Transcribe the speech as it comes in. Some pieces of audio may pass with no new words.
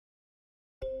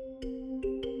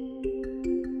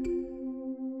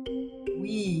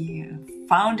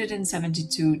founded in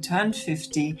 72, turned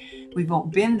 50. We've all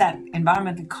been that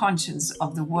environmental conscience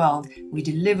of the world. We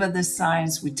deliver the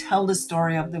science. We tell the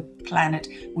story of the planet.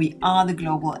 We are the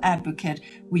global advocate.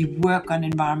 We work on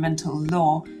environmental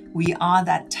law. We are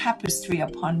that tapestry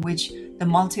upon which the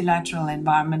multilateral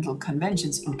environmental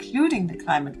conventions, including the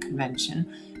Climate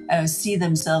Convention, see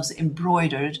themselves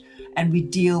embroidered, and we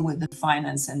deal with the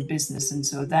finance and business. And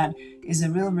so that is a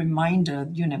real reminder,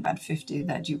 UNEP 50,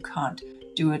 that you can't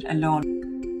do it alone.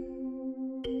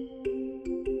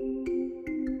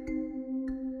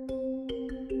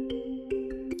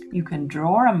 You can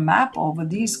draw a map over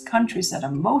these countries that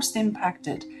are most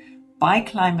impacted by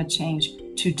climate change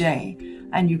today.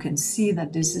 And you can see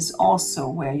that this is also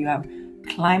where you have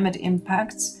climate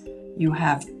impacts, you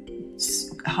have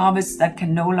harvests that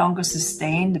can no longer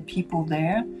sustain the people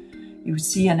there. You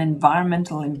see an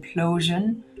environmental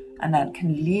implosion, and that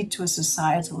can lead to a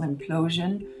societal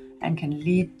implosion and can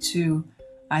lead to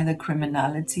either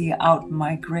criminality,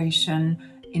 out-migration,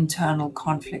 internal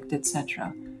conflict,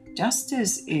 etc.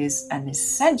 Justice is an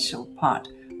essential part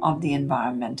of the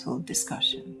environmental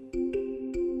discussion.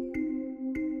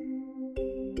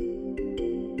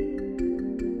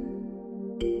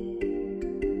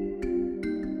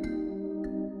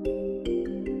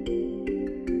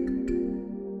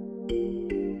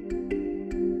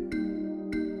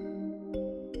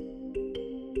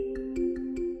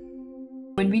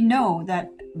 When we know that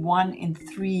 1 in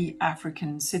 3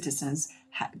 African citizens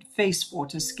face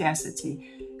water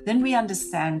scarcity, then we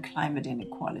understand climate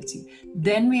inequality.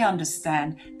 Then we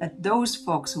understand that those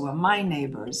folks who are my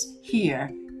neighbors here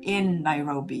in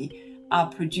Nairobi are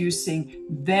producing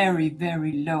very,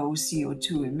 very low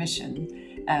CO2 emission.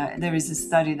 There is a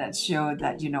study that showed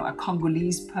that, a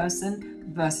Congolese person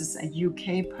versus a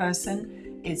UK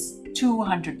person is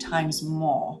 200 times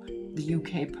more the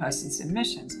UK person's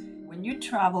emissions. When you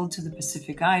travel to the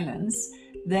Pacific Islands,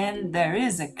 then there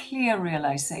is a clear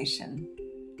realization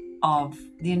of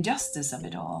the injustice of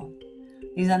it all.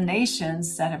 These are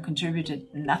nations that have contributed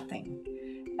nothing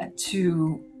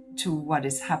to what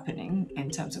is happening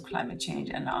in terms of climate change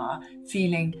and are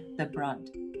feeling the brunt.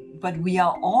 But we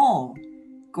are all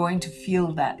going to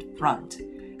feel that brunt.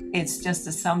 It's just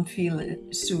that some feel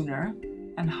it sooner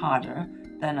and harder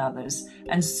than others.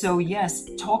 And so, yes,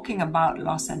 talking about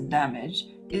loss and damage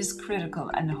is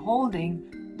critical, and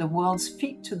holding the world's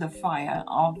feet to the fire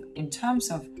in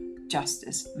terms of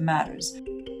justice matters.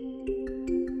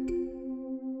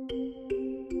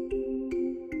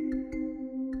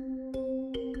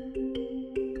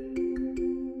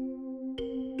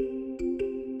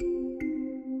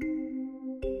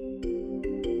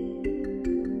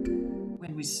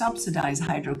 When we subsidize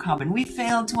hydrocarbon, we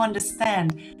fail to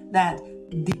understand that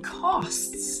the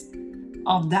costs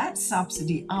of that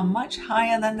subsidy are much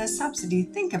higher than the subsidy.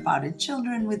 Think about it.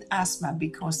 Children with asthma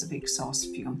because of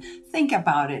exhaust fume. Think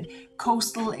about it.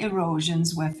 Coastal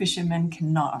erosions where fishermen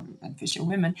cannot, and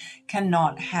fisherwomen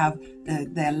cannot have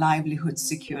their livelihoods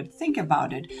secured. Think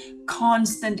about it.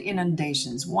 Constant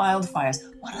inundations, wildfires.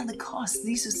 What are the costs?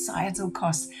 These are societal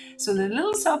costs. So the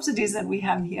little subsidies that we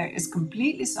have here is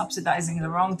completely subsidizing the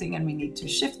wrong thing, and we need to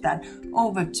shift that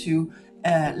over to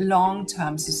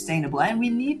long-term sustainable. And we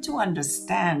need to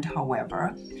understand,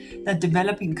 however, that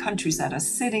developing countries that are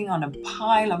sitting on a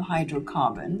pile of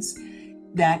hydrocarbons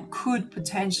that could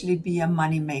potentially be a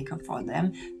money maker for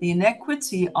them, the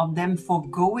inequity of them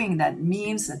foregoing that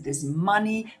means that this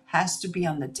money has to be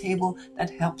on the table that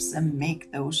helps them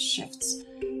make those shifts.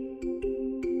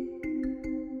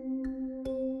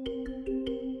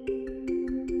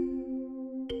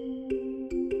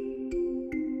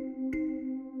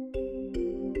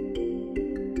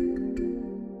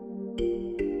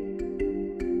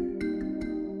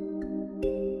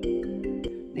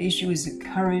 The issue is the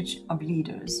courage of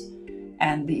leaders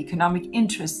and the economic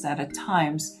interests that at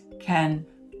times can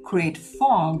create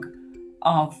fog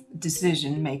of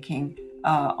decision making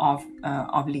of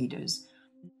leaders.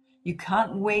 You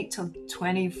can't wait till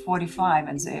 2045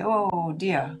 and say, oh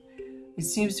dear, it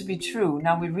seems to be true.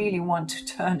 Now we really want to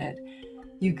turn it.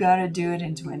 You got to do it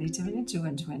in 2022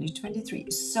 and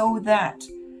 2023 so that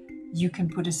you can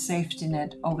put a safety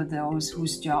net over those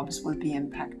whose jobs will be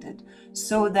impacted,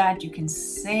 so that you can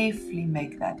safely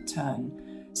make that turn,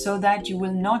 so that you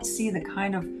will not see the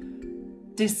kind of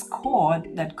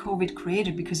discord that COVID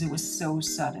created because it was so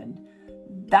sudden.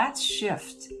 That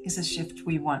shift is a shift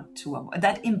we want to avoid.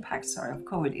 That impact, of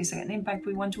COVID is an impact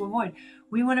we want to avoid.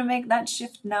 We want to make that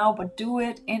shift now, but do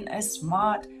it in a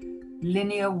smart,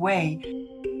 linear way.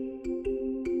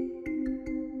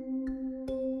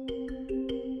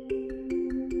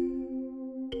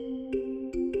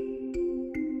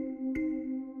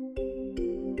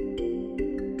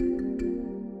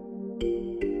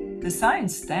 The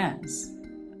science stands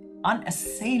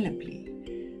unassailably.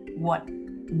 What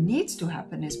needs to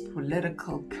happen is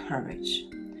political courage.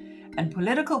 And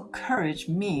political courage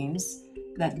means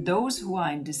that those who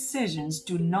are in decisions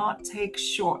do not take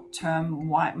short-term,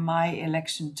 my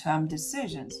election term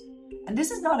decisions. And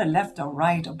this is not a left or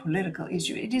right or political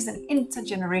issue. It is an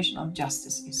intergenerational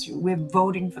justice issue. We're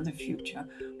voting for the future.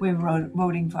 We're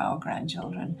voting for our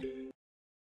grandchildren.